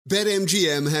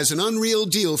BetMGM has an unreal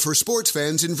deal for sports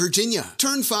fans in Virginia.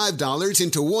 Turn $5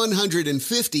 into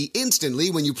 $150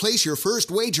 instantly when you place your first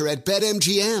wager at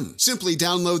BetMGM. Simply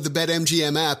download the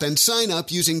BetMGM app and sign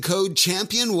up using code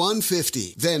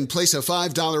CHAMPION150. Then place a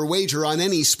 $5 wager on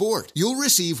any sport. You'll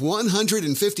receive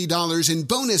 $150 in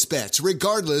bonus bets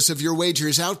regardless of your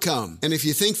wager's outcome. And if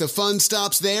you think the fun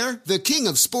stops there, the King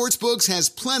of Sportsbooks has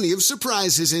plenty of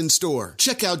surprises in store.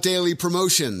 Check out daily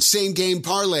promotions, same-game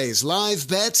parlays, live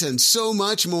bets, and so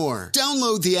much more.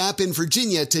 Download the app in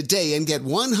Virginia today and get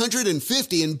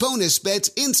 $150 in bonus bets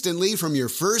instantly from your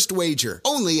first wager.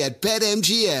 Only at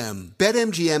BetMGM.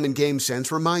 BetMGM and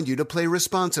GameSense remind you to play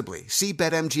responsibly. See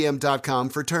BetMGM.com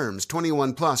for terms.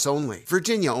 21 plus only.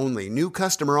 Virginia only. New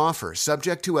customer offer.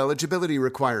 Subject to eligibility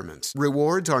requirements.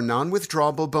 Rewards are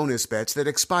non-withdrawable bonus bets that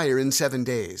expire in 7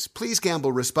 days. Please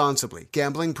gamble responsibly.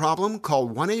 Gambling problem? Call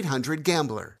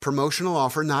 1-800-GAMBLER. Promotional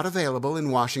offer not available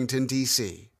in Washington,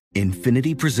 D.C.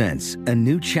 Infiniti presents a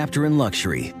new chapter in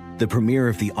luxury, the premiere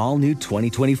of the all-new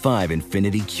 2025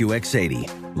 Infiniti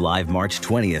QX80, live March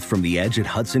 20th from the Edge at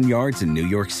Hudson Yards in New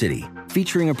York City,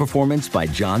 featuring a performance by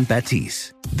John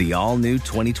Batiste. The all-new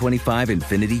 2025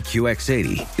 Infiniti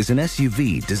QX80 is an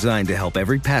SUV designed to help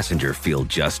every passenger feel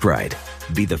just right.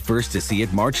 Be the first to see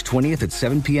it March 20th at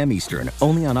 7 p.m. Eastern,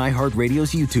 only on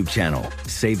iHeartRadio's YouTube channel.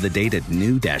 Save the date at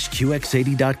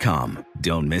new-QX80.com.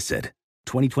 Don't miss it.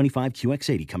 2025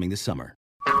 QX80 coming this summer.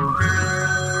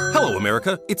 Hello,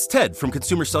 America. It's Ted from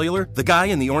Consumer Cellular, the guy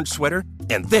in the orange sweater,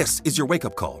 and this is your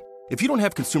wake-up call. If you don't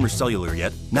have Consumer Cellular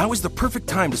yet, now is the perfect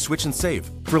time to switch and save.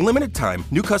 For a limited time,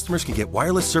 new customers can get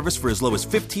wireless service for as low as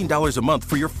 $15 a month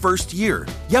for your first year.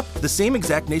 Yep, the same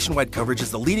exact nationwide coverage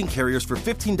as the leading carriers for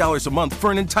 $15 a month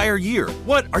for an entire year.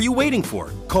 What are you waiting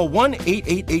for? Call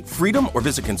 1-888-FREEDOM or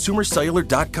visit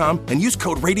ConsumerCellular.com and use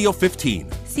code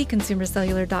Radio15. See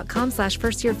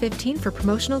ConsumerCellular.com/firstyear15 for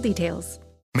promotional details.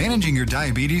 Managing your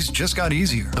diabetes just got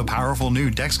easier. The powerful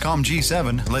new Dexcom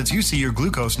G7 lets you see your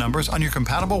glucose numbers on your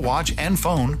compatible watch and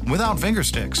phone without finger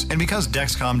sticks. And because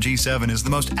Dexcom G7 is the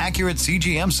most accurate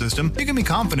CGM system, you can be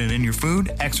confident in your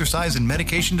food, exercise, and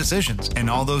medication decisions. And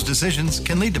all those decisions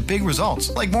can lead to big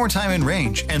results, like more time in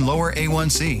range and lower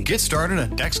A1C. Get started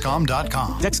at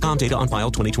Dexcom.com. Dexcom data on file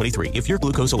 2023. If your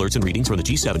glucose alerts and readings from the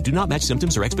G7 do not match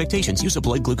symptoms or expectations, use a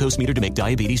blood glucose meter to make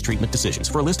diabetes treatment decisions.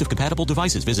 For a list of compatible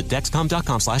devices, visit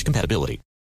Dexcom.com/compatibility.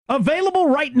 Available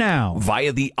right now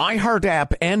via the iHeart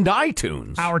app and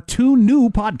iTunes. Our 2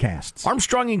 new podcasts.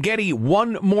 Armstrong and Getty,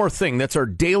 One More Thing. That's our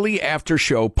daily after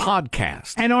show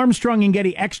podcast. And Armstrong and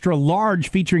Getty Extra Large,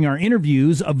 featuring our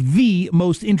interviews of the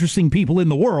most interesting people in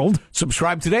the world.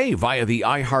 Subscribe today via the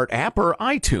iHeart app or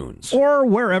iTunes. Or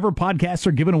wherever podcasts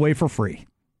are given away for free.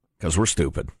 Because we're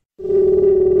stupid.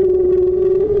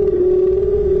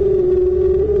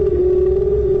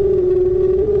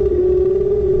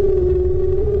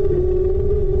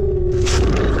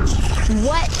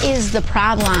 What is the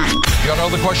problem? You got all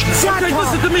the questions? Okay,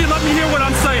 listen to me and let me hear what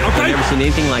I'm saying, okay? I've never seen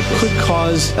anything like this. Could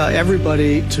cause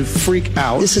everybody to freak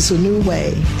out. This is a new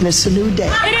way, and it's a new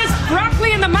day. It is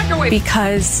broccoli in the microwave.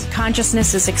 Because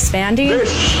consciousness is expanding.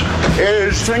 This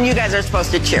is when you guys are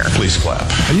supposed to cheer. Please clap.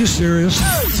 Are you serious?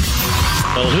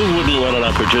 Well, who wouldn't want an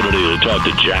opportunity to talk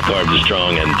to Jack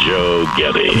Armstrong and Joe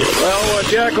Getty? Well,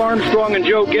 Jack Armstrong and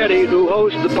Joe Getty, who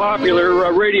host the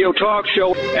popular radio talk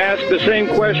show, ask the same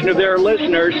question of their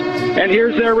listeners, and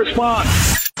here's their response.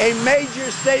 A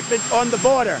major statement on the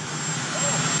border.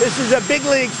 This is a big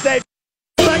league statement.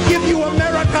 I give you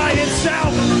America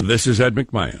itself. This is Ed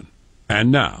McMahon.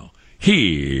 And now,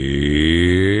 here's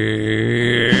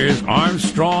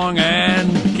Armstrong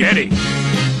and Getty.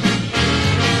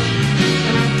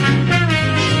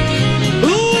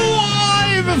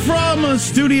 From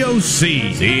Studio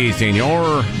C. Si,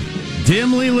 senor.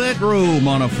 Dimly lit room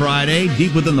on a Friday,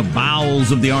 deep within the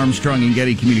bowels of the Armstrong and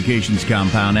Getty Communications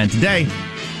compound. And today,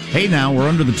 hey now, we're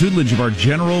under the tutelage of our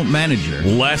general manager.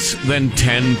 Less than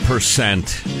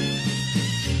 10%.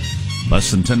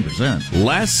 Less than 10%.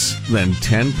 Less than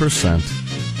 10%.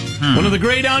 One of the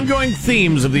great ongoing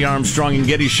themes of the Armstrong and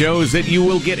Getty show is that you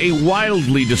will get a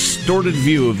wildly distorted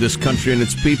view of this country and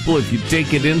its people if you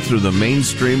take it in through the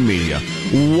mainstream media.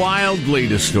 Wildly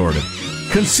distorted.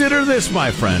 Consider this, my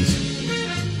friends.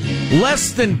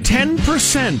 Less than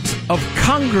 10% of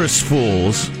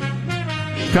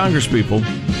congresspeople,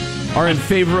 are in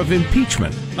favor of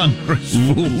impeachment.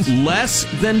 Congressfools. Less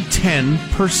than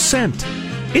 10%.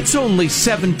 It's only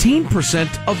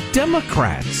 17% of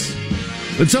Democrats.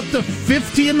 It's up to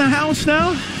 50 in the House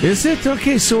now? Is it?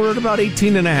 Okay, so we're at about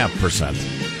 18.5%.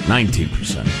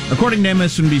 19%. According to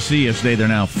MSNBC yesterday, there are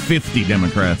now 50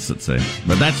 Democrats that say.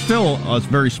 But that's still a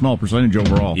very small percentage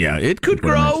overall. Yeah, it could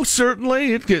grow,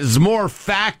 certainly. As more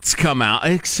facts come out,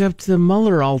 except the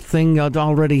Mueller thing had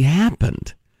already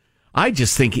happened. I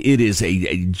just think it is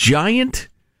a giant,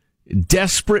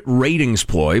 desperate ratings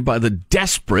ploy by the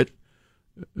desperate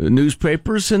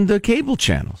newspapers and the cable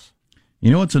channels.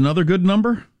 You know what's another good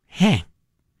number?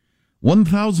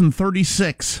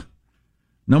 1,036.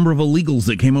 Number of illegals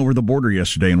that came over the border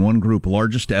yesterday in one group,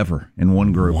 largest ever in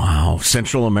one group. Wow.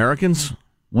 Central Americans?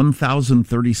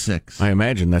 1,036. I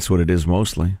imagine that's what it is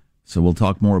mostly. So we'll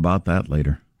talk more about that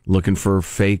later. Looking for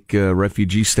fake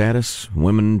refugee status,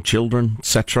 women, children,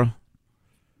 etc.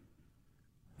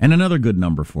 And another good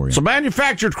number for you. It's a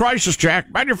manufactured crisis,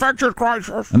 Jack. Manufactured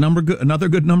crisis. Another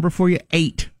good number for you,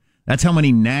 8. That's how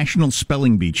many national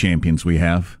spelling bee champions we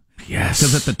have. Yes.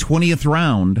 Because at the 20th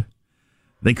round,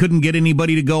 they couldn't get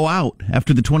anybody to go out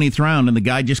after the 20th round, and the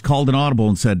guy just called an audible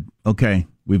and said, okay,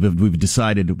 we've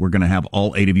decided we're going to have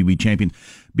all 8 of you be champions.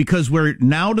 Because we're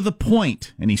now to the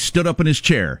point, and he stood up in his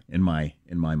chair, in my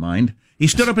mind, he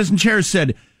stood up in his chair and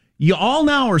said, you all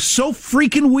now are so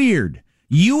freaking weird.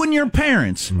 You and your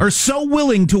parents are so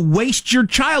willing to waste your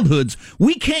childhoods,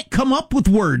 we can't come up with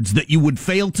words that you would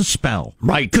fail to spell.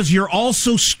 Right. Because you're all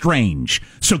so strange.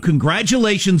 So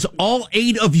congratulations, all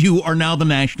 8 of you are now the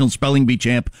national spelling bee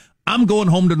champ. I'm going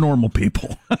home to normal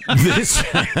people. That's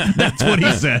what he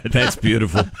said. That's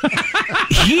beautiful.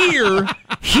 Here,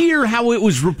 how it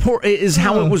was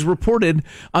reported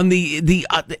on the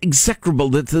execrable,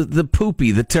 the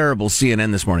poopy, the terrible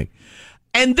CNN this morning.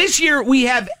 And this year we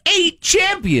have 8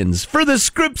 champions for the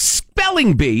Scripps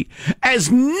Spelling Bee, as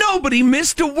nobody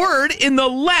missed a word in the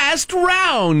last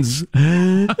rounds.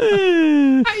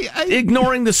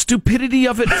 Ignoring the stupidity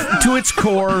of it to its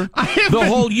core, the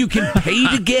whole you can pay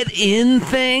to get in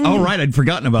thing. Oh, right, I'd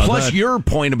forgotten about Plus that. Plus your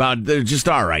point about they're just,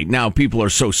 all right, now people are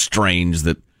so strange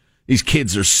that these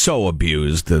kids are so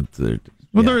abused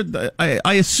that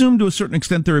I assume to a certain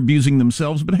extent they're abusing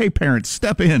themselves, but hey, parents,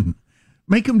 step in.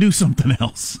 Make them do something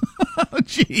else.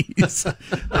 Jeez.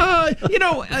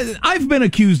 I've been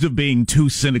accused of being too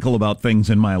cynical about things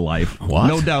in my life. What?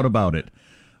 No doubt about it.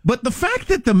 But the fact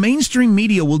that the mainstream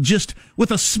media will just,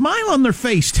 with a smile on their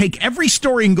face, take every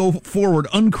story and go forward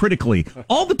uncritically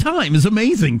all the time is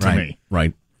amazing to me.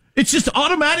 Right. It's just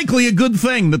automatically a good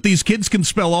thing that these kids can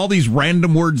spell all these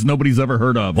random words nobody's ever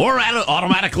heard of. Or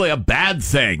automatically a bad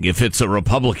thing if it's a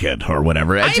Republican or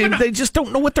whatever. They just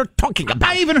don't know what they're talking about.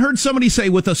 I even heard somebody say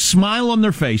with a smile on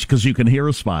their face, because you can hear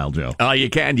a smile, Joe. Oh, you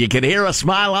can. You can hear a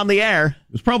smile on the air.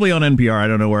 It was probably on NPR. I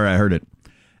don't know where I heard it.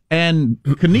 And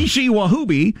Kanishi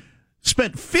Wahubi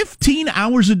spent 15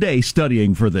 hours a day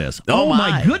studying for this. Oh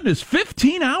my goodness,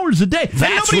 15 hours a day.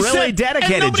 That's really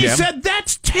dedicated, and nobody Jim. said,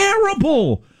 that's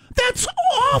terrible. That's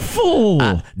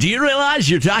awful. Do you realize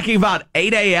you're talking about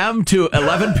 8 a.m. to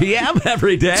 11 p.m.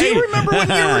 every day? Do you remember when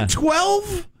you were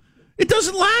 12? It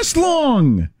doesn't last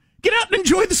long. Get out and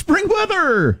enjoy the spring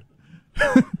weather.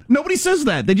 Nobody says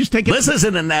that. They just take it. This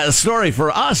isn't a story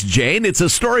for us, Jane. It's a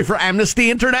story for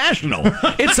Amnesty International.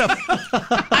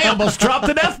 I almost dropped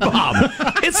an F-bomb.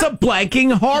 It's a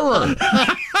blanking horror.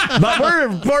 But we're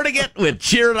reporting it with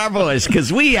cheer in our voice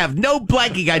because we have no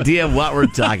blanking idea of what we're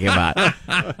talking about.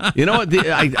 You know what?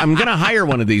 I'm going to hire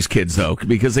one of these kids, though,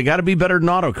 because they got to be better than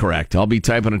autocorrect. I'll be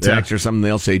typing a text or something.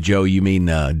 They'll say, Joe, you mean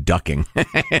ducking.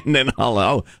 And then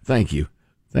I'll, thank you.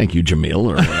 Thank you, Jamil,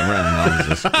 or whatever. I'll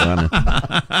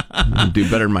just do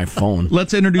better than my phone.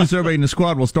 Let's introduce everybody in the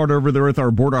squad. We'll start over there with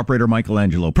our board operator,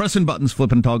 Michelangelo. Pressing buttons,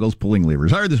 flipping toggles, pulling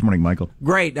levers. How are you this morning, Michael?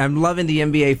 Great. I'm loving the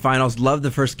NBA Finals. Loved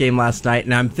the first game last night.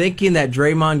 And I'm thinking that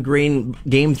Draymond Green,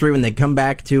 Game 3, when they come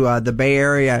back to the Bay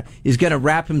Area, is going to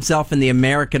wrap himself in the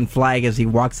American flag as he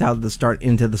walks out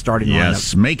into the starting lineup.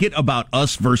 Yes, make it about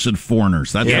us versus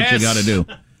foreigners. That's what you got to do.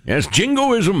 Yes,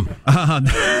 jingoism.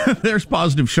 There's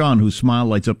Positive Sean, whose smile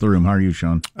lights up the room. How are you,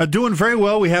 Sean? Doing very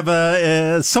well. We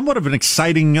have somewhat of an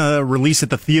exciting release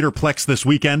at the Theaterplex this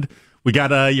weekend. We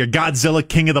got your Godzilla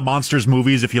King of the Monsters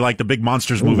movies. If you like the big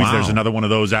monsters movies, There's another one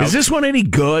of those out. Is this one any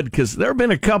good? Because there have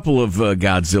been a couple of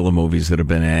Godzilla movies that have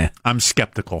been I'm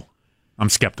skeptical.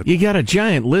 You got a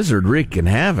giant lizard wreaking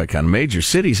havoc on major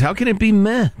cities. How can it be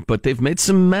meh? But they've made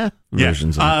some meh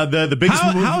versions of it. The biggest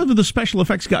movie. How have the special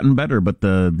effects gotten better, but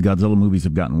the Godzilla movies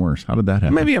have gotten worse? How did that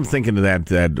happen? Maybe I'm thinking of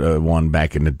that one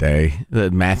back in the day,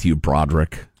 Matthew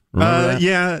Broderick.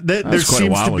 There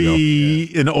seems to be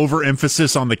an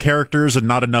overemphasis on the characters and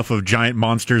not enough of giant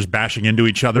monsters bashing into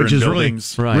each other in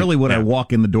buildings. Really what I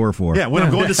walk in the door for. Yeah, when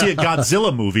I'm going to see a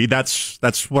Godzilla movie, that's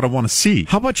what I want to see.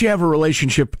 How about you have a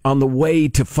relationship on the way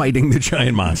to fighting the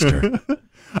giant monster?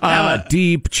 Have a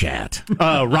deep chat.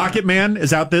 Rocket Man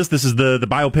is out this. This is the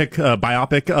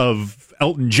biopic of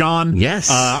Elton John. Yes.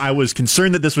 I was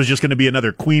concerned that this was just going to be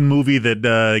another Queen movie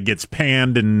that gets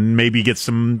panned and maybe gets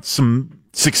some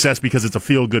success because it's a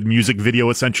feel-good music video,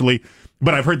 essentially.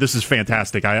 But I've heard this is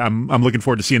fantastic. I'm looking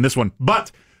forward to seeing this one.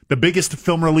 But the biggest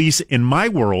film release in my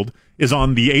world is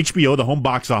on the HBO, the home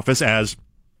box office, as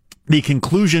the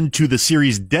conclusion to the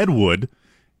series Deadwood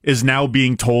is now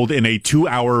being told in a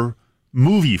 2-hour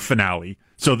movie finale.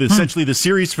 So essentially the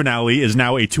series finale is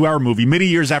now a 2-hour movie. Many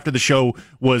years after the show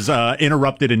was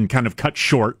interrupted and kind of cut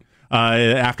short.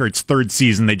 After its third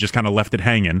season, they just kind of left it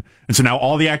hanging. And so now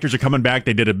all the actors are coming back.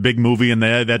 They did a big movie, and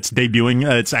that's debuting.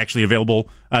 It's actually available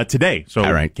today. So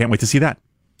can't wait to see that.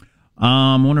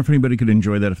 I wonder if anybody could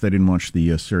enjoy that if they didn't watch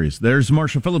the series. There's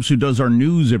Marshall Phillips, who does our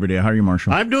news every day. How are you,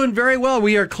 Marshall? I'm doing very well.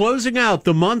 We are closing out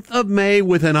the month of May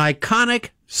with an iconic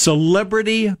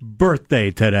celebrity birthday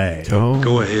today.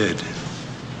 Go ahead.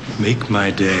 Make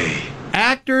my day.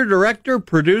 Actor, director,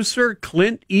 producer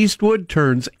Clint Eastwood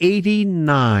turns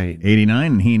 89.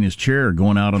 89, and he and his chair are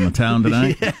going out on the town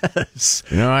tonight. Yes.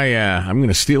 You know, I'm going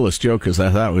to steal this joke because I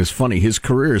thought it was funny. His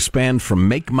career spanned from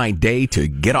Make My Day to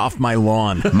Get Off My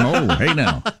Lawn. Oh, hey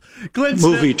now.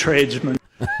 Movie tradesman.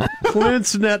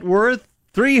 Clint's net worth,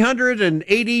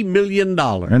 $380 million.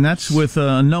 And that's with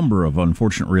a number of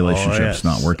unfortunate relationships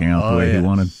not working out the way he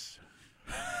wanted.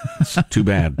 It's too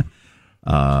bad.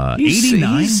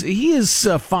 89? He has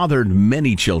fathered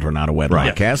many children out of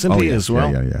wedlock, hasn't he, as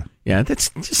well? Yeah. Yeah, that's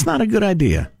just not a good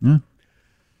idea. Yeah.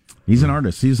 He's an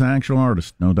artist. He's an actual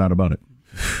artist, no doubt about it.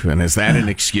 And is that an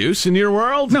excuse in your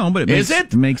world? No, but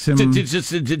it makes him...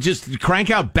 Just crank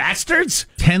out bastards?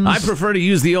 Tens... I prefer to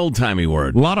use the old-timey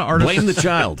word. A lot of artists... Blame the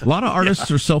child. A lot of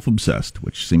artists are self-obsessed,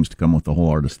 which seems to come with the whole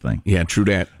artist thing. Yeah, true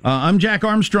that. I'm Jack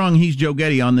Armstrong. He's Joe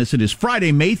Getty. On this, it is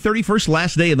Friday, May 31st,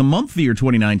 last day of the month, the year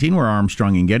 2019. We're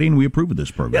Armstrong and Getty, and we approve of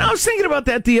this program. Yeah, I was thinking about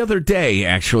that the other day,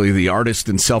 actually, the artist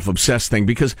and self-obsessed thing,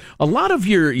 because a lot of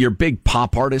your big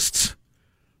pop artists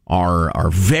are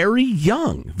very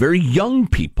young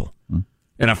people.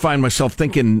 And I find myself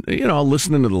thinking,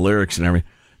 listening to the lyrics and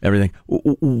everything,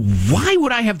 why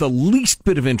would I have the least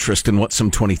bit of interest in what some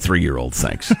 23-year-old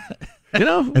thinks?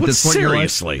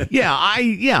 Seriously.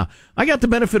 I got the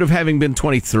benefit of having been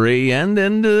 23 and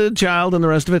a child and the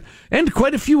rest of it, and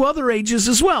quite a few other ages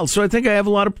as well. So I think I have a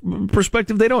lot of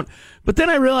perspective they don't. But then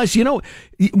I realized,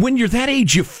 when you're that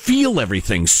age, you feel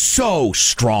everything so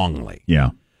strongly.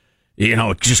 Yeah.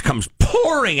 It just comes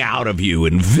pouring out of you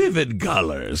in vivid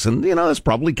colors. And, that's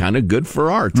probably kind of good for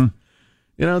art.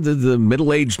 The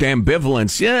middle-aged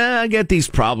ambivalence. Yeah, I get these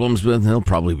problems, but they'll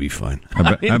probably be fine.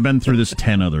 I've been through this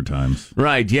 10 other times.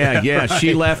 Right, yeah.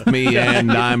 She left me,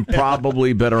 and I'm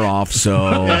probably better off,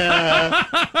 so...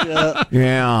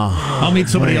 Yeah. I'll meet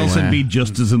somebody else and be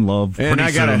just as in love and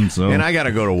I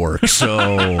gotta go to work, so...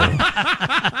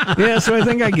 Yeah, so I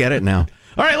think I get it now.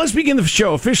 All right, let's begin the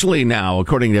show officially now,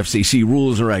 according to FCC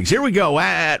rules and regs. Here we go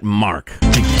at Mark.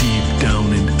 Dig deep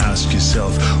down and ask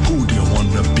yourself, who do you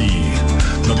want to be?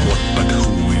 Not what, but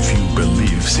who. If you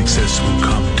believe success will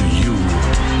come to you,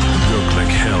 work like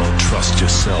hell, trust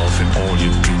yourself, and all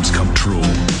your dreams come true.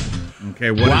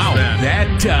 Okay, what is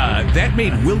that? That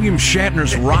made William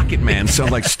Shatner's Rocket Man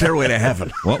sound like Stairway to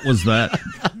Heaven. What was that?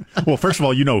 Well, first of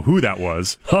all, you know who that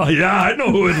was. Oh, yeah, I know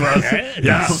who it was.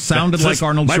 Yeah. Sounded like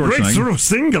Arnold Schwarzenegger. My breakthrough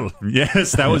single.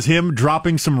 Yes, that was him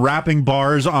dropping some rapping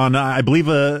bars on, I believe,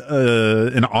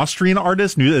 an Austrian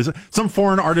artist, some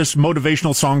foreign artist's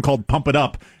motivational song called Pump It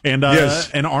Up. And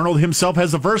and Arnold himself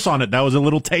has a verse on it. That was a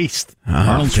little taste.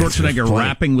 Arnold Schwarzenegger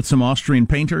rapping with some Austrian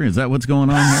painter? Is that what's going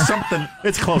on here? Something.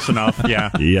 It's close enough,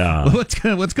 yeah. Yeah. What's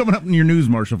coming up in your news,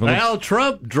 Marshall Phillips? Well,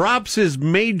 Trump drops his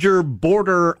major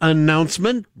border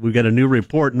announcement. We've got a new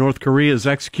report. North Korea has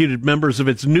executed members of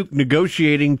its nuke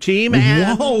negotiating team.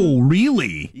 And whoa,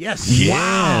 really? Yes.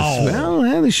 Wow.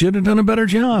 Well, they should have done a better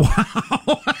job.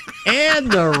 Wow.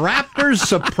 And the Raptors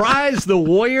surprise the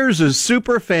Warriors as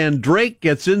superfan Drake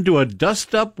gets into a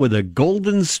dust-up with a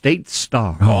Golden State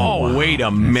star. Oh, wow. Wait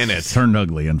a minute. It's turned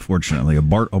ugly, unfortunately. A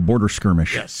border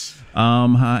skirmish. Yes.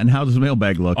 And how does the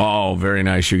mailbag look? Oh, very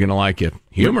nice. You're going to like it.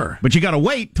 Humor. But you got to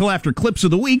wait till after Clips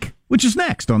of the Week, which is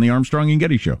next on the Armstrong and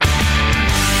Getty Show.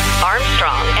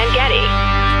 Armstrong and Getty.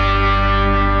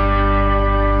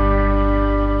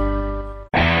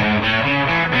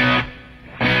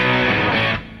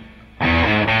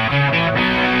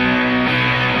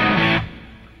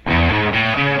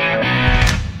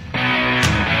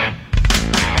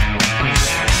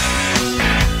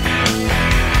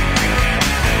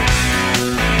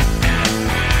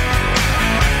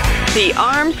 The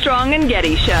Armstrong and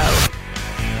Getty Show.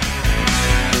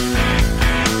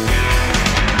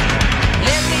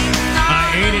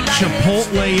 at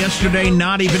Chipotle yesterday,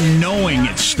 not even knowing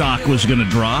its stock was going to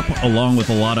drop, along with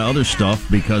a lot of other stuff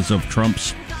because of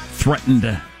Trump's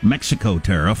threatened Mexico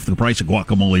tariff. The price of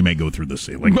guacamole may go through the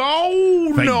ceiling.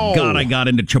 Oh, Thank God I got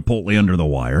into Chipotle under the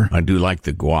wire. I do like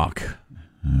the guac.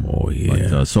 Oh, yeah.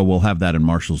 But, so we'll have that in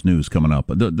Marshall's News coming up.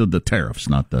 The tariffs,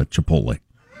 not the Chipotle.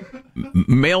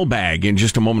 Mailbag in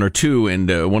just a moment or two, and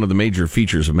one of the major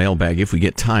features of Mailbag, if we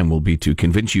get time, will be to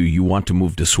convince you want to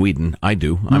move to Sweden. I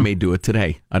do. I may do it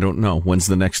today. I don't know. When's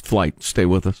the next flight? Stay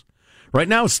with us. Right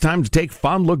now, it's time to take a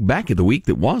fond look back at the week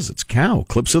that was. It's Cow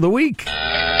Clips of the Week.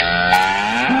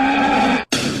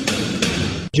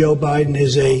 Joe Biden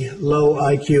is a low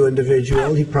IQ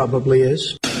individual. He probably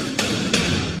is.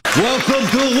 Welcome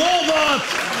to Walmart.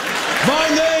 My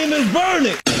name is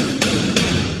Bernie.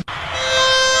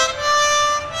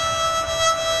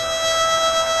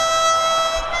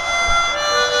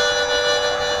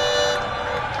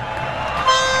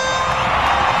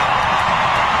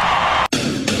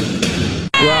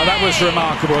 Well, that was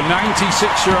remarkable.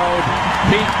 96-year-old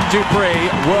Pete Dupree,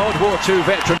 World War II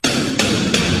veteran.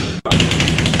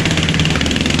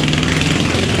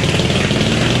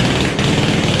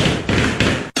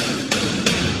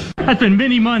 That's been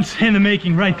many months in the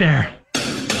making right there.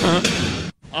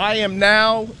 I am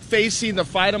now facing the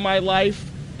fight of my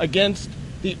life against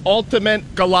the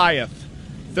ultimate Goliath,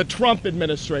 the Trump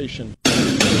administration.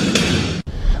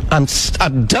 I'm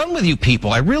done with you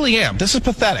people. I really am. This is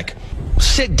pathetic.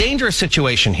 Dangerous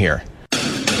situation here.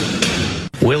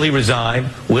 Will he resign?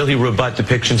 Will he rebut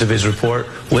depictions of his report?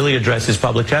 Will he address his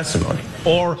public testimony?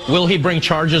 Or will he bring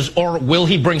charges? Or will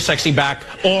he bring sexy back?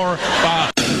 Or...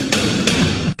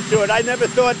 Do it. I never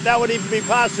thought that would even be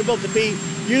possible to be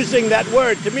using that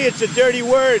word. To me, it's a dirty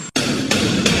word.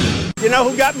 You know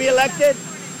who got me elected?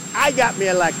 I got me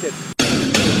elected.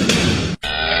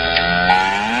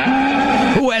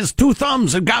 Who has two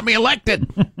thumbs and got me elected?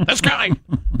 This guy.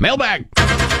 Mailbag.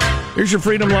 Here's your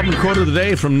freedom-loving quote of the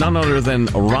day from none other than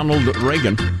Ronald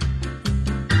Reagan.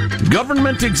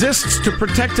 Government exists to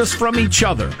protect us from each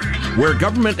other. Where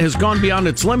government has gone beyond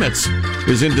its limits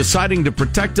is in deciding to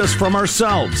protect us from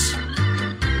ourselves.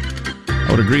 I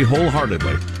would agree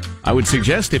wholeheartedly. I would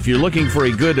suggest if you're looking for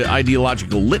a good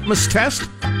ideological litmus test,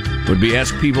 would be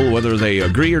ask people whether they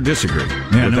agree or disagree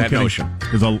with that notion.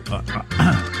 Because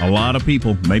a lot of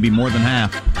people, maybe more than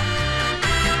half,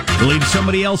 believe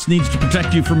somebody else needs to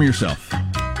protect you from yourself.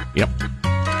 Yep.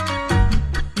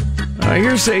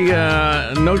 Here's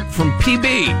a note from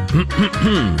PB.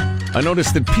 I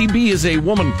noticed that PB is a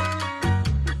woman.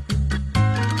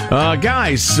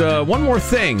 Guys, one more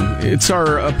thing. It's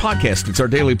our podcast. It's our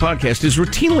daily podcast. It's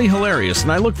routinely hilarious,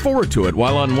 and I look forward to it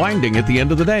while unwinding at the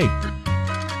end of the day.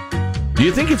 Do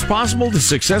you think it's possible to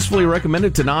successfully recommend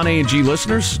it to non-A&G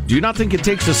listeners? Do you not think it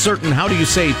takes a certain, how do you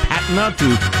say, patina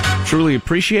to truly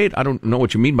appreciate? I don't know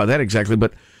what you mean by that exactly,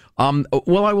 but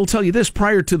well, I will tell you this.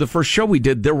 Prior to the first show we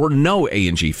did, there were no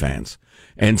A&G fans.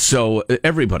 And so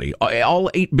everybody, all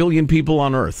 8 billion people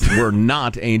on Earth were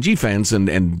not A&G fans, and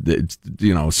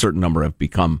a certain number have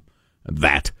become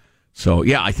that. So,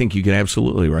 yeah, I think you can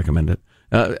absolutely recommend it.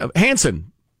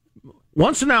 Hanson,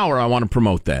 once an hour I want to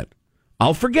promote that.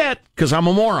 I'll forget because I'm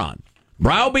a moron.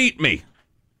 Browbeat me.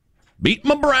 Beat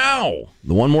my brow.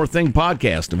 The One More Thing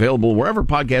podcast, available wherever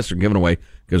podcasts are given away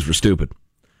because we're stupid.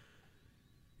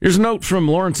 Here's a note from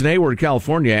Lawrence in Hayward,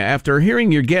 California. After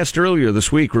hearing your guest earlier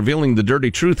this week revealing the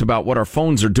dirty truth about what our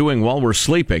phones are doing while we're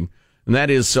sleeping, and that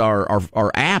is our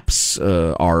apps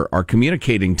are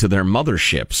communicating to their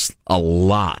motherships a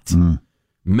lot,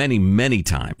 many, many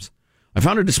times. I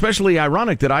found it especially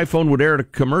ironic that iPhone would air a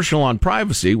commercial on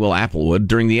privacy, well, Apple would,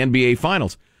 during the NBA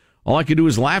Finals. All I could do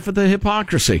is laugh at the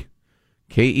hypocrisy.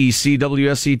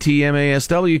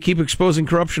 KECWSETMASW, keep exposing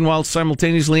corruption while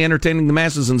simultaneously entertaining the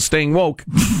masses and staying woke.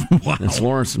 Wow. It's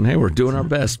Lawrence and Hayward doing our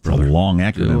best, brother. It's a long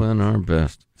acronym. Doing our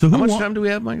best. So how much time do we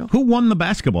have, Michael? Who won the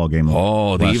basketball game?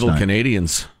 Oh, the evil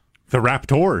Canadians. The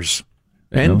Raptors.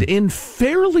 And in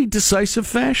fairly decisive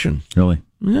fashion. Really?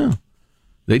 Yeah.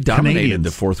 They dominated Canadians.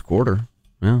 the fourth quarter.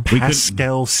 Yeah.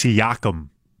 Pascal Siakam.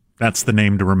 That's the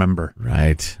name to remember.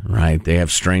 Right. They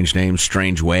have strange names,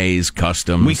 strange ways,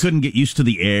 customs. We couldn't get used to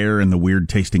the air and the weird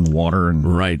tasting water.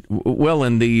 And right. Well,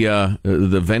 and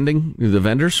the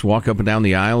vendors walk up and down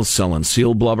the aisles selling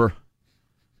seal blubber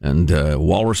and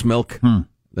walrus milk.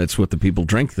 That's what the people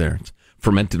drink there. It's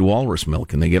fermented walrus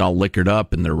milk, and they get all liquored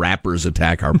up, and their rappers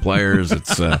attack our players.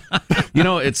 It's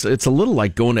it's a little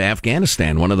like going to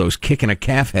Afghanistan, one of those kicking a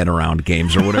calf head around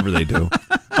games or whatever they do.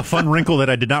 A fun wrinkle that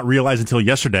I did not realize until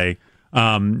yesterday.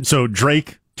 So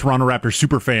Drake, Toronto Raptors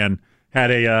superfan, had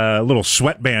a little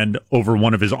sweatband over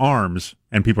one of his arms,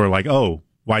 and people are like, "Oh,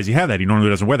 why does he have that? He normally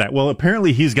doesn't wear that. Well,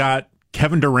 apparently he's got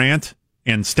Kevin Durant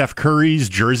and Steph Curry's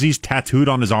jerseys tattooed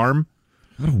on his arm.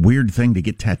 What a weird thing to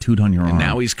get tattooed on your arm. And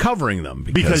now he's covering them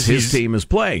because his team is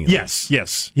playing them.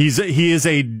 Yes. He is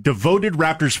a devoted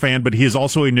Raptors fan, but he is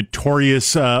also a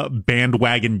notorious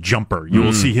bandwagon jumper. You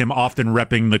will see him often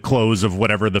repping the clothes of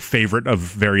whatever the favorite of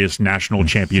various national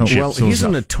championships. Well, he's a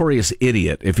notorious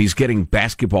idiot if he's getting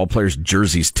basketball players'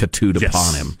 jerseys tattooed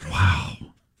upon him. Wow.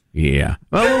 Yeah.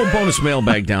 Well, a little bonus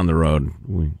mailbag down the road.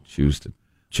 We chose to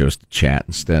chat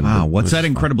instead. Wow, what's that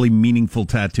incredibly meaningful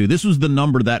tattoo? This was the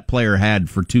number that player had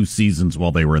for 2 seasons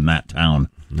while they were in that town.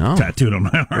 No. Tattooed on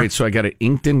my arm. Great, so I got it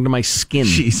inked into my skin.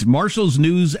 Jeez. Marshall's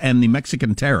news and the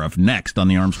Mexican tariff next on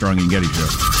the Armstrong and Getty Show.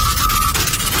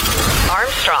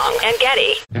 Armstrong and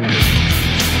Getty.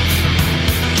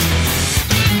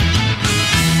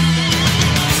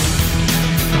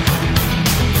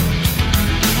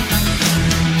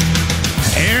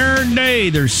 Every day,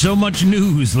 there's so much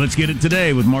news. Let's get it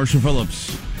today with Marshall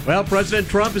Phillips. Well, President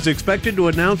Trump is expected to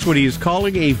announce what he is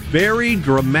calling a very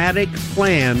dramatic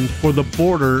plan for the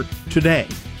border today.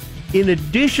 In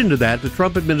addition to that, the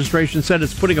Trump administration said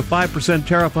it's putting a 5%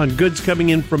 tariff on goods coming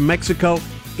in from Mexico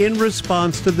in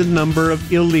response to the number of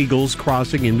illegals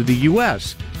crossing into the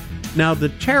U.S. Now, the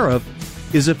tariff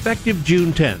is effective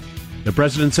June 10th. The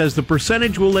president says the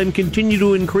percentage will then continue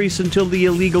to increase until the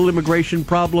illegal immigration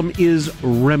problem is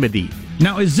remedied.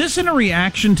 Now, is this in a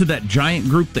reaction to that giant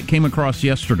group that came across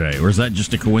yesterday, or is that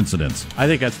just a coincidence? I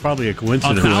think that's probably a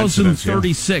coincidence.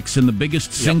 1,036 in the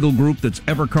biggest single group that's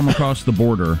ever come across the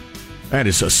border. That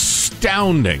is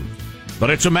astounding. But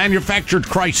it's a manufactured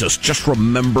crisis. Just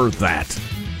remember that.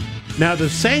 Now, the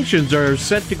sanctions are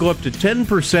set to go up to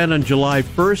 10% on July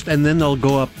 1st, and then they'll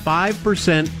go up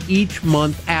 5% each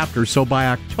month after. So by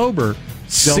October,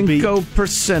 Cinco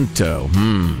percento.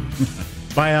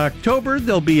 By October,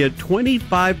 they'll be at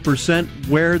 25%,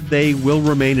 where they will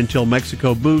remain until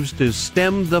Mexico moves to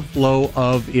stem the flow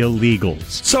of illegals.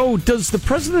 So does the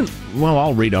president, well,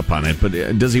 I'll read up on it, but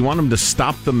does he want them to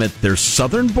stop them at their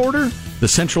southern border? The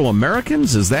Central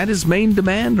Americans? Is that his main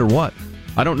demand or what?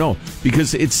 I don't know,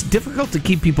 because it's difficult to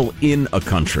keep people in a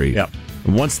country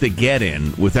once they get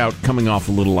in without coming off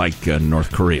a little like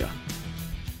North Korea.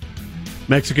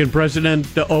 Mexican President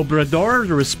Obrador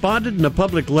responded in a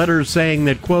public letter saying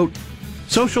that, quote,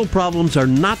 social problems are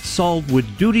not solved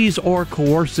with duties or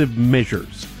coercive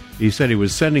measures. He said he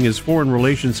was sending his foreign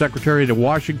relations secretary to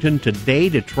Washington today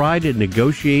to try to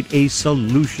negotiate a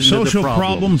solution to the problem. Social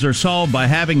problems are solved by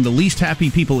having the least happy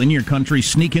people in your country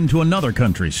sneak into another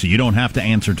country so you don't have to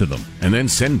answer to them. And then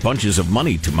send bunches of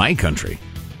money to my country.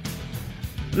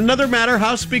 Another matter,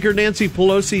 House Speaker Nancy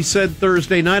Pelosi said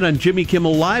Thursday night on Jimmy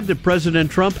Kimmel Live that President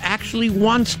Trump actually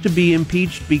wants to be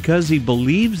impeached because he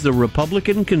believes the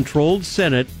Republican-controlled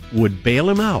Senate would bail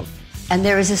him out. And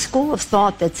there is a school of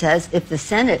thought that says if the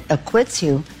Senate acquits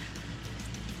you,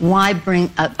 why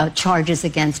bring charges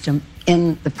against him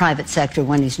in the private sector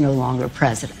when he's no longer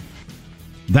president?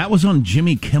 That was on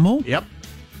Jimmy Kimmel? Yep.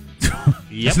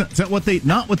 Is that what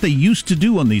not what they used to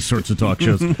do on these sorts of talk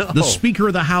shows? No. The Speaker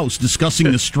of the House discussing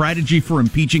the strategy for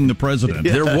impeaching the president.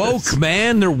 Yes. They're woke,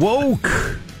 man. They're woke.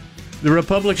 The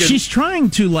Republican... She's trying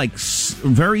to,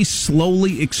 very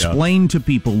slowly explain to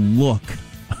people, look,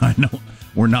 I know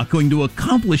we're not going to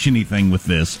accomplish anything with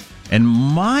this. And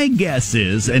my guess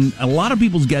is, and a lot of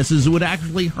people's guess is, it would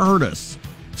actually hurt us.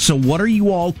 So what are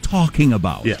you all talking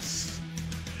about? Yes.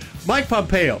 Mike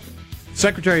Pompeo,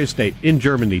 Secretary of State in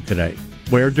Germany today,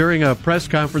 where during a press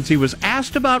conference he was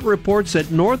asked about reports that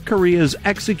North Korea has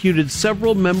executed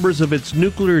several members of its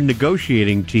nuclear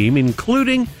negotiating team,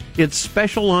 including its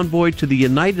special envoy to the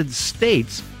United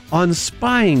States, on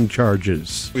spying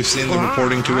charges. We've seen the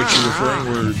reporting to which you're referring.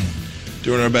 We're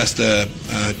doing our best to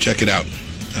check it out.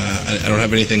 I don't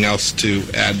have anything else to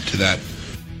add to that.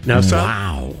 Now,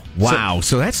 Wow.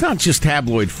 So that's not just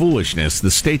tabloid foolishness.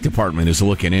 The State Department is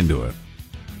looking into it.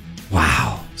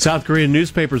 Wow. South Korean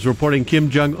newspapers reporting Kim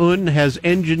Jong-un has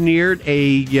engineered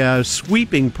a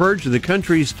sweeping purge of the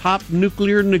country's top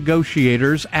nuclear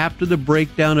negotiators after the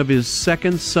breakdown of his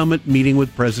second summit meeting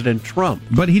with President Trump.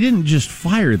 But he didn't just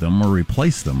fire them or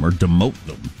replace them or demote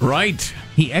them. Right.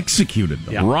 He executed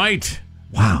them. Yeah. Right.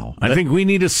 Wow. I think we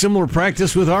need a similar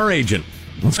practice with our agent.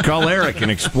 Let's call Eric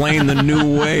and explain the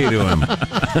new way to him.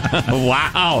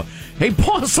 Wow. Hey,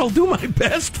 boss, I'll do my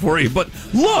best for you, but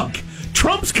look,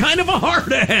 Trump's kind of a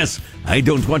hard ass. I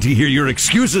don't want to hear your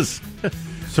excuses.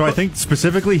 So I think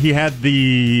specifically he had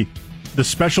the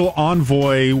special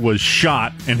envoy was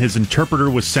shot and his interpreter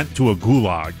was sent to a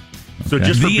gulag. So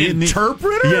just for being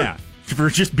interpreter? For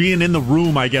just being in the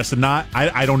room, I guess, and not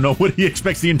I don't know what he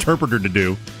expects the interpreter to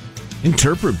do.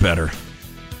 Interpret better.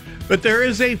 But there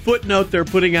is a footnote they're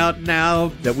putting out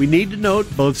now that we need to note.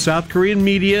 Both South Korean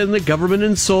media and the government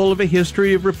in Seoul have a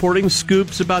history of reporting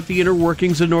scoops about the inner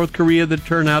workings of North Korea that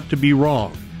turn out to be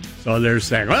wrong. So they're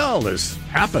saying, well, this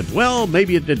happened. Well,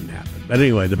 maybe it didn't happen. But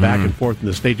anyway, the back and forth in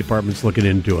the State Department's looking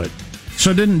into it.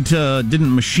 So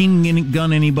didn't machine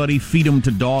gun anybody, feed them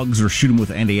to dogs, or shoot them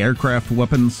with anti-aircraft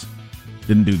weapons?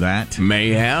 Didn't do that. May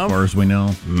have. As far as we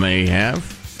know. May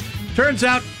have. Turns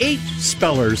out 8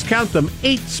 spellers, count them,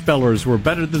 8 spellers were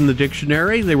better than the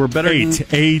dictionary. They were better than...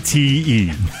 8,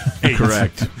 A-T-E.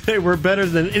 Correct. They were better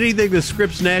than anything the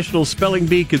Scripps National Spelling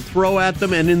Bee could throw at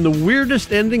them. And in the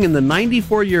weirdest ending in the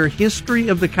 94-year history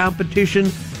of the competition,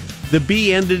 the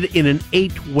bee ended in an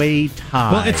 8-way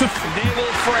tie. Well, They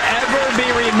will forever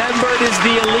be remembered as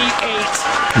the Elite 8.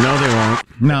 No, they won't.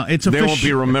 No, They won't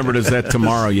be remembered as that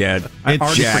tomorrow yet.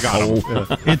 It's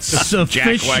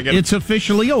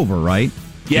officially over, right?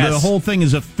 Yes. The whole thing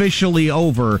is officially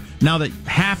over now that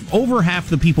over half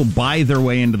the people buy their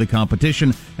way into the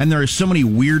competition, and there are so many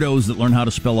weirdos that learn how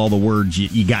to spell all the words.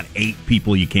 You got 8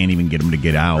 people, you can't even get them to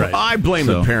get out. Right. I blame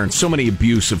the parents. So many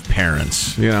abusive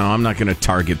parents. I'm not going to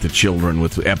target the children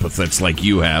with epithets like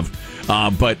you have,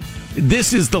 but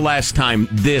this is the last time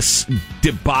this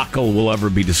debacle will ever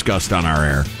be discussed on our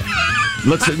air.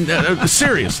 Let's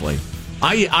seriously.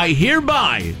 I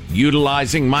hereby,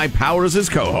 utilizing my powers as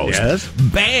co-host,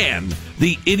 ban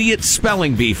the idiot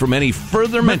spelling bee from any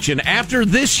further mention after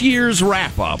this year's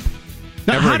wrap-up.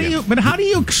 Now, how do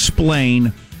you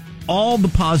explain all the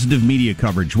positive media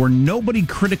coverage where nobody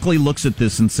critically looks at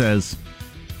this and says,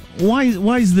 why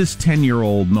does this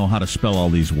 10-year-old know how to spell all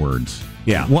these words?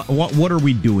 Yeah. What are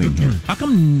we doing here? How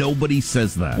come nobody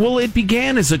says that? Well, it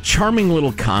began as a charming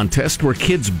little contest where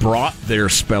kids brought their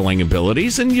spelling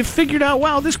abilities, and you figured out,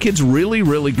 wow, this kid's really,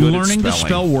 really good at spelling. Learning to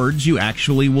spell words you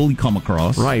actually will come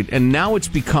across. Right, and now it's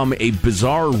become a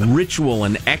bizarre ritual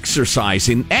and exercise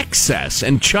in excess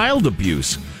and child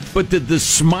abuse. But the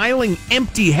smiling,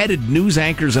 empty-headed news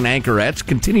anchors and anchorettes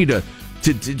continue to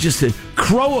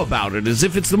crow about it as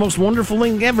if it's the most wonderful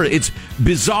thing ever. It's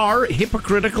bizarre,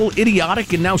 hypocritical,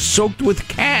 idiotic, and now soaked with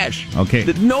cash. Okay.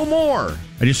 No more.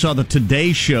 I just saw the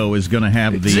Today Show is going to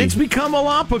have It's become a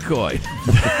Lopacoid.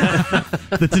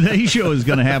 The Today Show is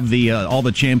going to have all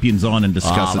the champions on and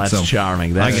discuss it. That's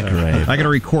charming. That's great. I got to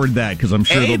record that because I'm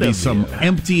sure there'll be some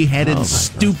empty-headed,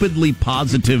 stupidly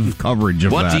positive coverage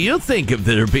of that. What do you think of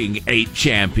there being 8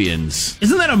 champions?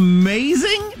 Isn't that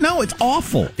amazing? No, it's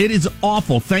awful. It is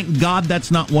awful. Thank God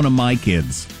that's not one of my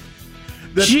kids.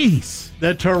 Jeez.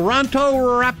 The Toronto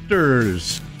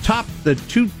Raptors topped the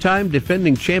 2-time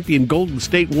defending champion Golden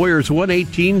State Warriors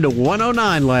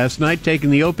 118-109 last night, taking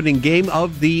the opening game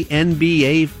of the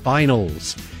NBA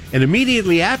Finals. And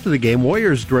immediately after the game,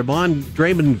 Warriors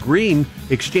Draymond Green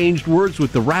exchanged words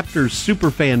with the Raptors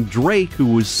superfan Drake, who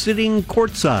was sitting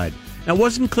courtside. Now, it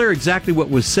wasn't clear exactly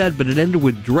what was said, but it ended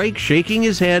with Drake shaking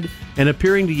his head and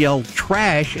appearing to yell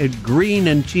trash at Green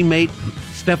and teammate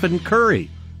Stephen Curry,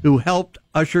 who helped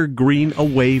usher Green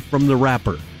away from the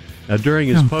rapper. Now, during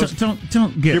his post, don't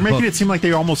get. You're making it seem like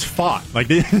they almost fought. I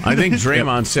think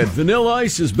Draymond said Vanilla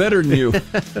Ice is better than you.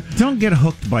 Don't get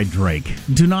hooked by Drake.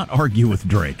 Do not argue with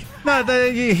Drake. No,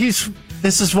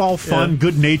 this is all fun,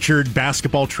 good-natured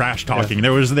basketball trash talking.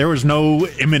 There was no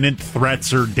imminent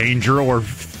threats or danger or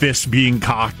fists being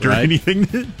cocked or anything.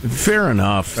 Fair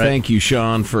enough. Right. Thank you,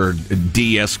 Sean, for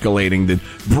de-escalating the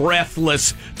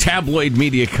breathless tabloid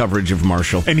media coverage of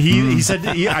Marshall. And he said,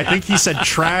 I think he said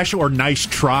trash or nice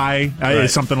try,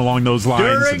 something along those lines.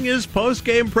 During his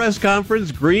post-game press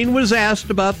conference, Green was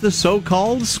asked about the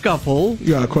so-called scuffle.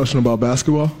 You got a question about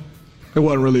basketball? It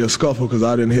wasn't really a scuffle because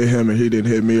I didn't hit him and he didn't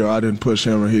hit me, or I didn't push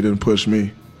him and he didn't push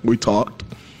me. We talked.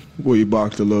 We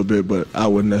barked a little bit, but I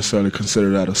wouldn't necessarily consider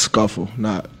that a scuffle.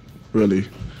 Not really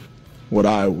what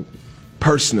I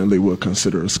personally would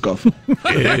consider a scuffle.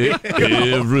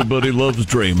 Everybody loves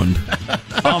Draymond.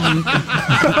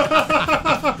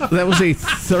 That was a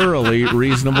thoroughly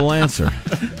reasonable answer.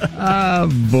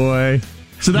 Oh, boy.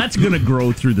 So that's going to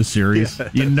grow through the series. Yeah.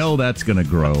 You know that's going to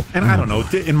grow. And I don't know.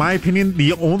 In my opinion,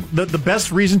 the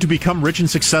best reason to become rich and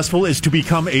successful is to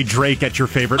become a Drake at your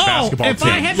favorite basketball team. If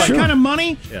I had that kind of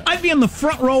money, I'd be in the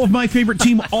front row of my favorite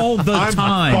team all the time.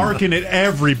 I'm barking at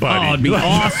everybody. Oh, it'd be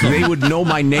awesome. They would know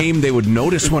my name. They would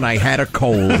notice when I had a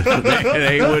cold.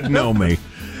 They would know me.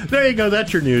 There you go.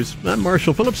 That's your news. I'm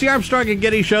Marshall Phillips, the Armstrong and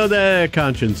Getty Show, the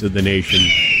conscience of the nation.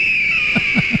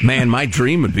 Man, my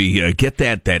dream would be get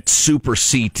that super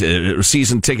seat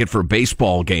season ticket for a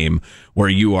baseball game where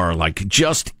you are like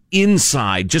just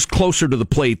inside, just closer to the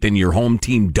plate than your home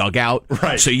team dugout.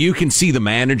 Right. So you can see the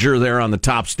manager there on the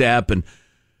top step and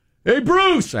Hey,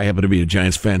 Bruce! I happen to be a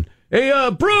Giants fan. Hey,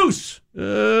 Bruce!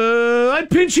 I'd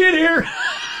pinch hit here.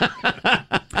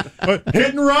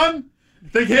 Hit and run?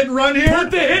 Think hit and run here?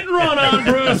 Put the hit and run on,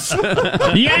 Bruce.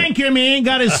 Yank him. He ain't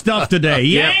got his stuff today.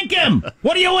 Yank him.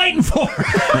 What are you waiting for?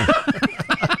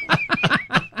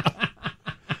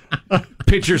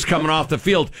 Pitcher's coming off the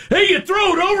field. Hey, you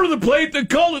throw it over the plate, they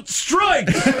call it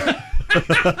strikes.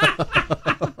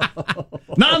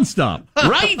 Nonstop.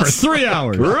 Right? For 3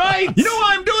 hours. Right? You know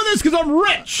why I'm doing this? Because I'm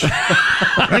rich.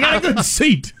 I got a good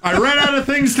seat. I ran out of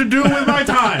things to do with my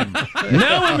time.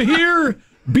 Now I'm here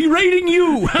berating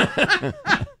you.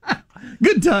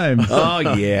 Good times. Oh,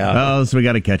 yeah. Oh, so we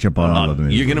got to catch up on all of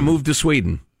them. You're going to move to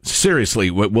Sweden.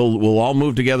 Seriously, we'll all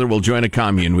move together. We'll join a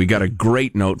commune. We got a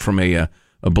great note from a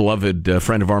beloved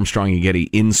friend of Armstrong and Getty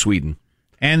in Sweden.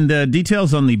 And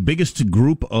details on the biggest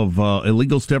group of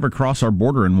illegals to ever cross our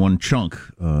border in one chunk.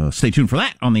 Stay tuned for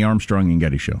that on the Armstrong and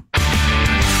Getty Show.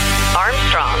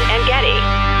 Armstrong and Getty.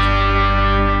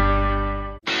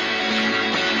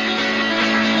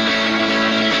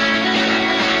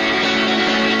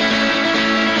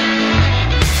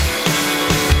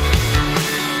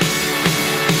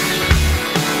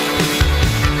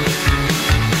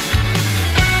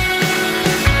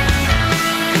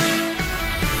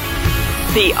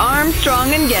 The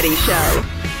Armstrong and Getty Show.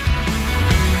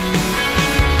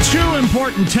 Two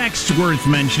important texts worth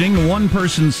mentioning. One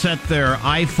person set their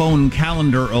iPhone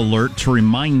calendar alert to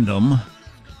remind them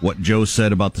what Joe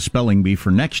said about the spelling bee for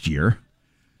next year.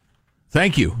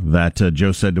 Thank you. That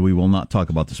Joe said that we will not talk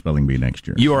about the spelling bee next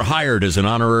year. You are hired as an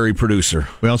honorary producer.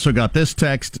 We also got this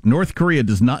text. North Korea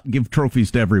does not give trophies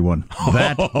to everyone.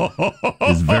 That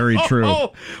is very true.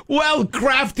 Well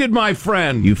crafted, my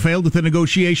friend. You failed at the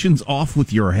negotiations, off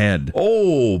with your head.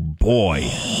 Oh, boy.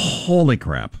 Holy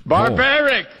crap.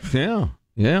 Barbaric. Yeah.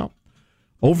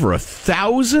 Over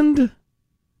 1,000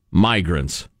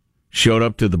 migrants showed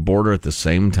up to the border at the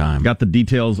same time. Got the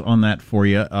details on that for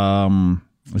you.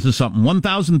 This is something.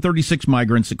 1,036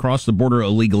 migrants across the border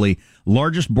illegally.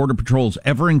 Largest border patrols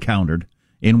ever encountered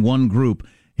in one group.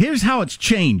 Here's how it's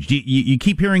changed. You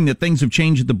keep hearing that things have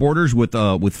changed at the borders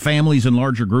with families and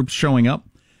larger groups showing up.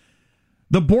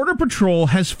 The Border Patrol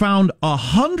has found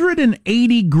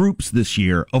 180 groups this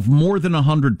year of more than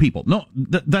 100 people. No,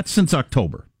 that's since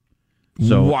October.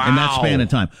 So, wow. In that span of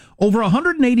time. Over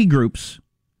 180 groups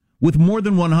with more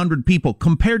than 100 people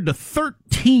compared to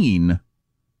 13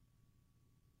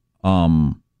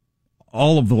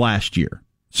 all of the last year.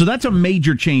 So that's a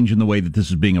major change in the way that this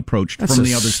is being approached from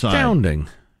the other side. Astounding.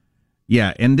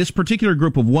 Yeah, and this particular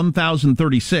group of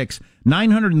 1,036,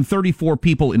 934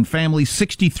 people in families,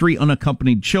 63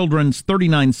 unaccompanied children,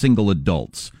 39 single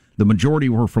adults. The majority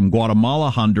were from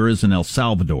Guatemala, Honduras, and El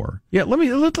Salvador. Yeah,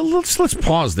 let's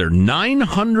pause there.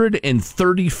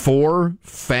 934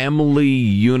 family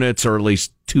units, or at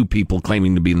least two people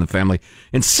claiming to be in the family,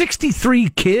 and 63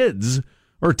 kids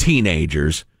or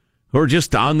teenagers who are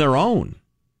just on their own.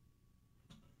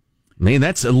 I mean,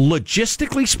 that's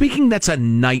logistically speaking, that's a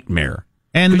nightmare.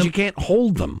 Because you can't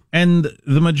hold them. And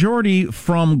the majority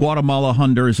from Guatemala,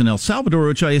 Honduras, and El Salvador,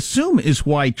 which I assume is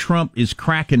why Trump is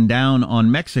cracking down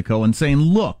on Mexico and saying,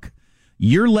 look,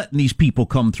 you're letting these people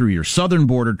come through your southern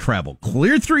border, travel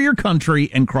clear through your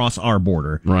country, and cross our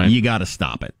border. Right. You got to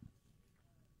stop it.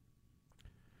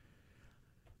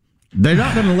 They're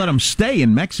not going to let them stay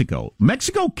in Mexico.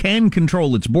 Mexico can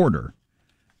control its border.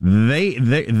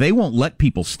 They won't let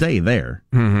people stay there.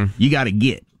 Mm-hmm. You got to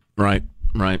get. Right.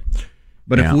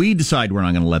 But if we decide we're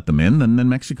not going to let them in, then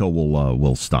Mexico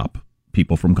will stop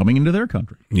people from coming into their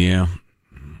country. Yeah.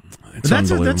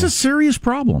 That's a serious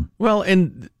problem. Well,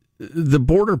 and the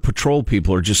Border Patrol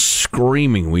people are just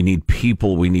screaming, we need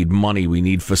people, we need money, we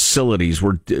need facilities.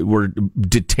 We're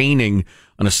detaining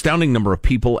an astounding number of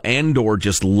people and or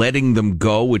just letting them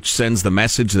go, which sends the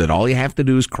message that all you have to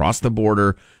do is cross the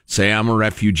border, say I'm a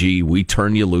refugee, we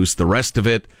turn you loose. The rest of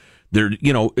it,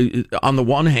 on the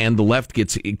one hand, the left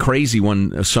gets crazy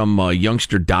when some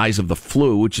youngster dies of the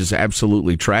flu, which is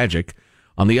absolutely tragic.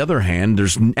 On the other hand,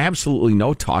 there's absolutely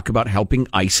no talk about helping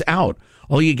ICE out.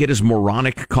 All you get is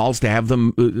moronic calls to have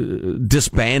them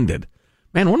disbanded.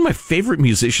 Man, one of my favorite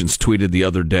musicians tweeted the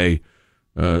other day,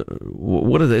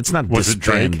 what is it? It's not disband. Was it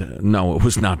Drake? No, it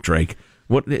was not Drake.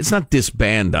 It's not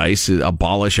disband ICE,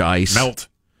 abolish ICE. Melt.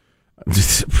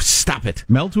 Stop it.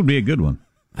 Melt would be a good one.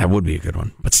 That would be a good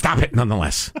one. But stop it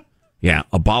nonetheless. Yeah,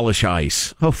 abolish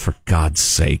ICE. Oh, for God's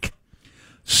sake.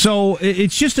 So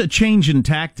it's just a change in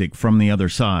tactic from the other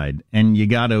side, and you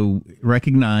got to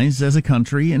recognize, as a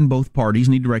country, and both parties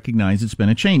need to recognize it's been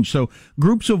a change. So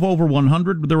groups of over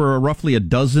 100, there were roughly a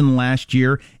dozen last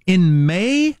year. In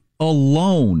May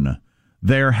alone,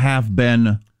 there have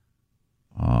been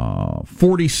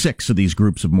 46 of these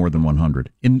groups of more than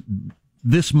 100 in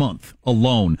this month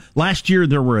alone. Last year,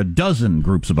 there were a dozen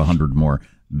groups of 100 more.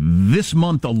 This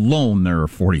month alone, there are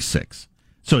 46.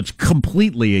 So it's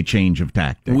completely a change of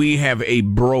tactic. We have a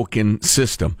broken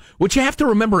system, which you have to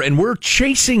remember, and we're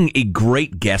chasing a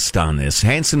great guest on this.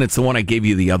 Hanson, it's the one I gave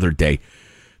you the other day.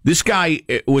 This guy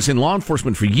was in law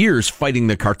enforcement for years fighting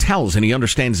the cartels, and he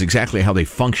understands exactly how they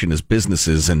function as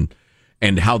businesses and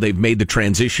how they've made the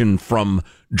transition from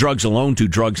drugs alone to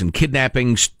drugs and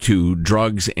kidnappings to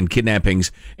drugs and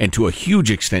kidnappings and to a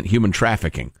huge extent human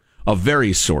trafficking of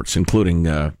various sorts, including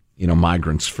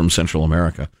migrants from Central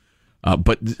America.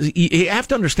 But you have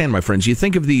to understand, my friends, you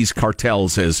think of these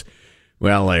cartels as,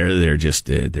 well, they're just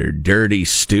they're dirty,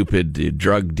 stupid,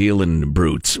 drug dealing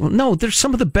brutes. Well, no, they're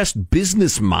some of the best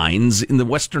business minds in the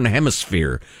Western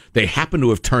Hemisphere. They happen to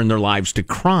have turned their lives to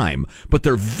crime, but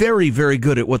they're very, very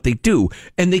good at what they do,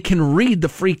 and they can read the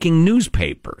freaking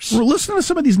newspapers. Well, listen to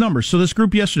some of these numbers. So this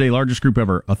group yesterday, largest group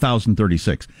ever,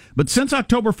 1,036. But since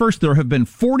October 1st, there have been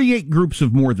 48 groups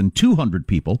of more than 200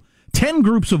 people, 10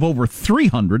 groups of over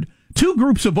 300, 2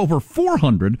 groups of over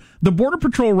 400. The Border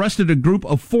Patrol arrested a group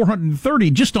of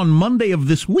 430 just on Monday of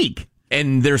this week.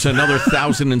 And there's another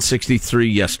 1,063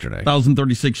 yesterday.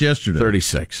 1,036 yesterday.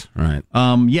 36, right.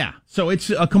 Yeah. So it's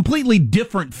a completely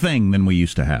different thing than we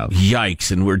used to have. Yikes,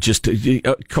 and we're just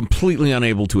completely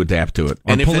unable to adapt to it.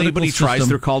 And if anybody tries,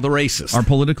 they're called a racist. Our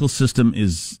political system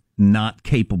is not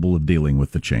capable of dealing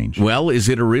with the change. Well, is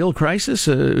it a real crisis?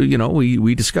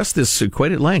 We discussed this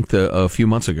quite at length a few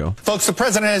months ago. Folks, the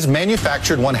president has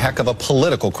manufactured one heck of a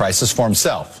political crisis for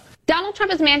himself. Donald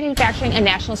Trump is manufacturing a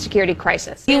national security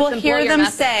crisis. You will hear them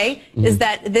say is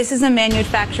that this is a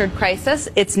manufactured crisis.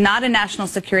 It's not a national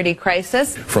security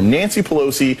crisis. From Nancy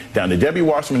Pelosi down to Debbie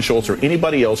Wasserman Schultz or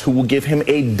anybody else who will give him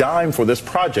a dime for this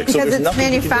project. Because so it's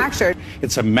manufactured.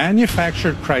 It's a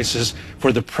manufactured crisis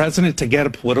for the president to get a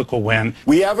political win.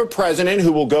 We have a president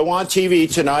who will go on TV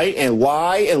tonight and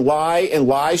lie and lie and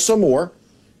lie some more.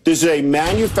 This is a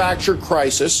manufactured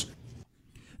crisis.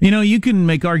 You know, you can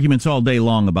make arguments all day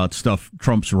long about stuff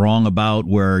Trump's wrong about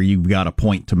where you've got a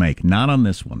point to make. Not on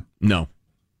this one. No.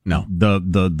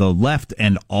 The left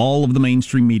and all of the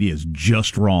mainstream media is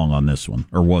just wrong on this one,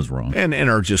 or was wrong. And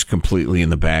are just completely in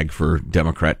the bag for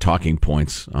Democrat talking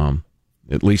points,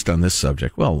 at least on this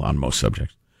subject. Well, on most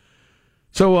subjects.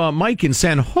 So Mike in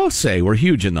San Jose, we're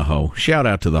huge in the Ho. Shout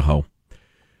out to the Ho.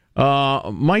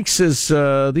 Mike says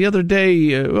the other day,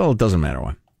 it doesn't matter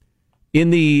why. In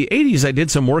the 80s, I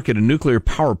did some work at a nuclear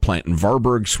power plant in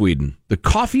Varberg, Sweden. The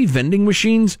coffee vending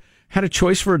machines had a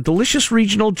choice for a delicious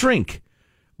regional drink.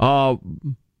 I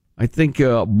think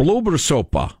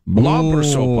blåbärssoppa.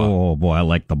 Oh, boy, I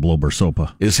like the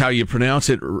blåbärssoppa. Is how you pronounce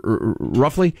it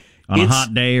roughly. On a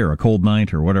hot day or a cold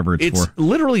night or whatever it's for. It's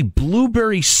literally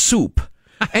blueberry soup.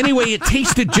 Anyway, it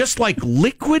tasted just like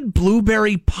liquid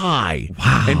blueberry pie.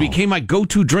 Wow. And became my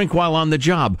go-to drink while on the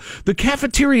job. The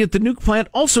cafeteria at the nuke plant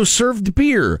also served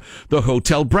beer. The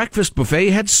hotel breakfast buffet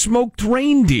had smoked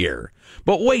reindeer.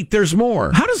 But wait, there's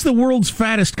more. How does the world's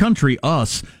fattest country,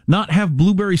 us, not have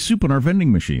blueberry soup in our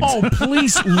vending machines? Oh,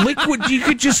 please, liquid. You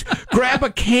could just grab a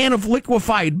can of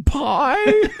liquefied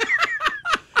pie.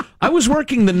 I was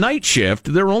working the night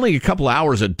shift. There were only a couple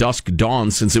hours at dusk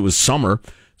dawn since it was summer.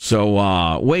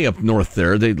 So way up north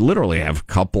there, they literally have a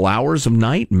couple hours of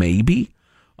night, maybe,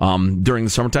 during the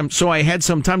summertime. So I had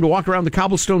some time to walk around the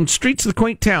cobblestone streets of the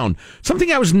quaint town.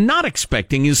 Something I was not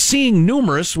expecting is seeing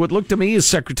numerous, what looked to me as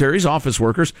secretaries, office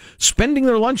workers, spending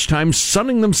their lunchtime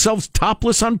sunning themselves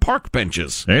topless on park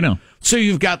benches. They know. So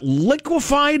you've got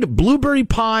liquefied blueberry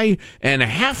pie and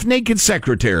half-naked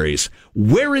secretaries.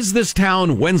 Where is this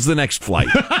town? When's the next flight?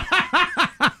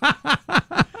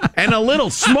 And a little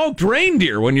smoked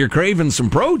reindeer when you're craving some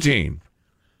protein.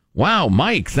 Wow,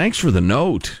 Mike, thanks for the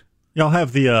note. Y'all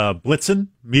have the Blitzen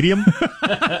medium?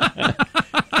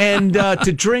 And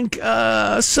to drink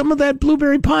some of that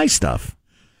blueberry pie stuff.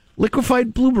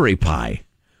 Liquefied blueberry pie.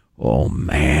 Oh,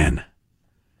 man.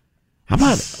 How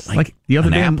about like the other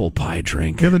an day apple pie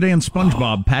drink? The other day in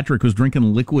SpongeBob, Patrick was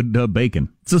drinking liquid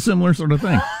bacon. It's a similar sort of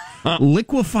thing.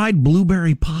 Liquefied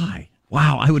blueberry pie.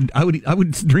 Wow, I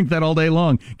would drink that all day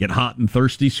long. Get hot and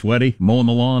thirsty, sweaty, mowing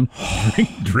the lawn,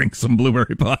 drink some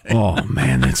blueberry pie. Oh,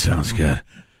 man, that sounds good.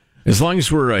 As long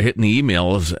as we're hitting the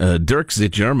emails, Dirk the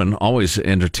German, always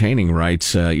entertaining,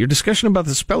 writes, your discussion about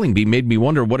the spelling bee made me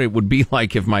wonder what it would be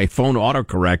like if my phone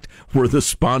autocorrect were the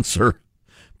sponsor.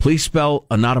 Please spell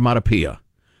onomatopoeia.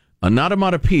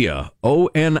 Onomatopoeia,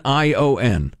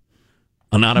 O-N-I-O-N.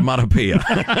 Onomatopoeia.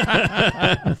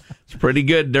 It's pretty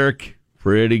good, Dirk.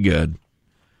 Pretty good.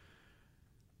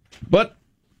 But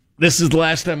this is the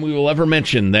last time we will ever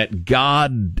mention that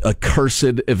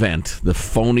God-accursed event, the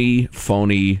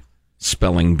phony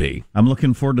spelling bee. I'm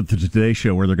looking forward to the Today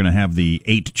Show where they're going to have the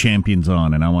 8 champions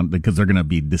on, and because they're going to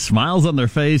be the smiles on their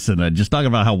face and just talking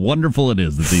about how wonderful it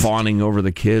is that these fawning over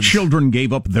the kids. Children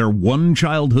gave up their one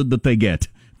childhood that they get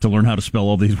to learn how to spell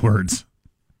all these words.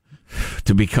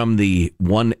 To become the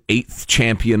 1/8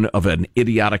 champion of an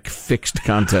idiotic fixed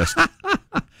contest.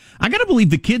 I got to believe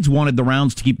the kids wanted the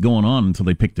rounds to keep going on until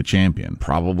they picked a champion.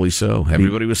 Probably so.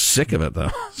 Everybody was sick of it,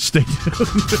 though. Stay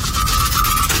tuned.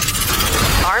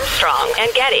 Armstrong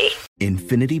and Getty.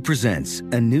 Infiniti presents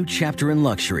a new chapter in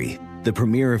luxury, the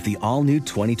premiere of the all-new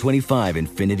 2025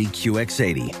 Infiniti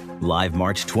QX80, live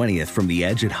March 20th from the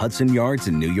Edge at Hudson Yards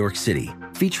in New York City,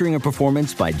 featuring a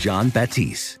performance by John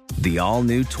Batiste. The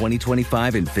all-new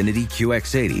 2025 Infiniti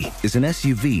QX80 is an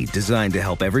SUV designed to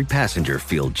help every passenger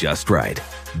feel just right.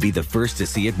 Be the first to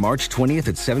see it March 20th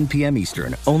at 7 p.m.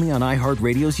 Eastern, only on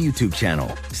iHeartRadio's YouTube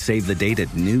channel. Save the date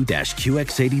at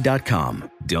new-QX80.com.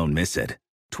 Don't miss it.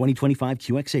 2025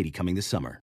 QX80 coming this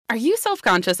summer. Are you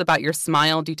self-conscious about your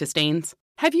smile due to stains?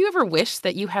 Have you ever wished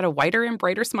that you had a whiter and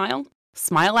brighter smile?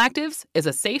 Smile Actives is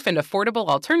a safe and affordable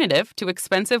alternative to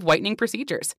expensive whitening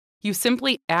procedures. You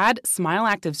simply add Smile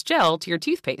Actives gel to your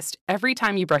toothpaste every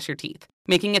time you brush your teeth,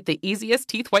 making it the easiest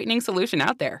teeth whitening solution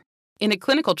out there. In a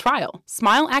clinical trial,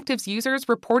 Smile Actives users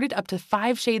reported up to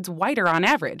 5 shades whiter on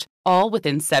average, all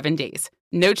within 7 days.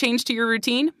 No change to your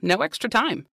routine, no extra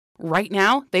time. Right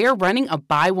now, they are running a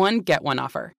buy one, get one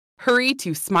offer. Hurry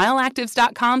to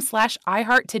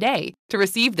smileactives.com/iHeart today to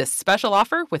receive this special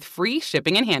offer with free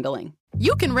shipping and handling.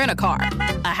 You can rent a car,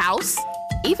 a house,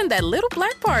 even that little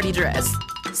black party dress.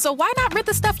 So why not rent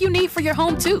the stuff you need for your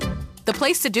home, too? The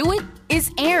place to do it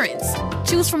is Aaron's.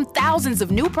 Choose from thousands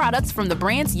of new products from the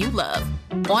brands you love,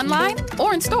 online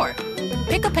or in store.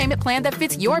 Pick a payment plan that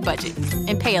fits your budget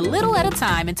and pay a little at a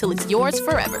time until it's yours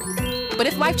forever. But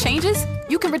if life changes,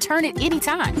 you can return it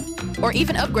anytime or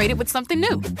even upgrade it with something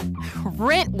new.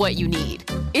 Rent what you need.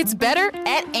 It's better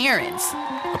at Aaron's.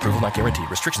 Approval not guaranteed.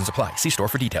 Restrictions apply. See store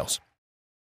for details.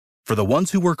 For the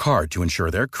ones who work hard to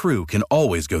ensure their crew can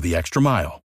always go the extra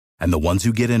mile, and the ones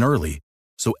who get in early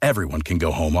so everyone can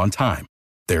go home on time,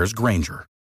 there's Grainger,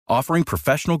 offering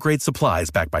professional-grade supplies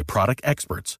backed by product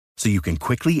experts so you can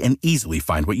quickly and easily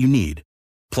find what you need.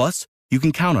 Plus, you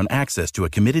can count on access to a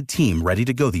committed team ready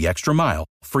to go the extra mile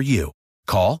for you.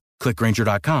 Call, click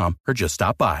Grainger.com, or just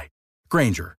stop by.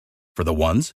 Grainger, for the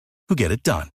ones who get it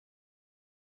done.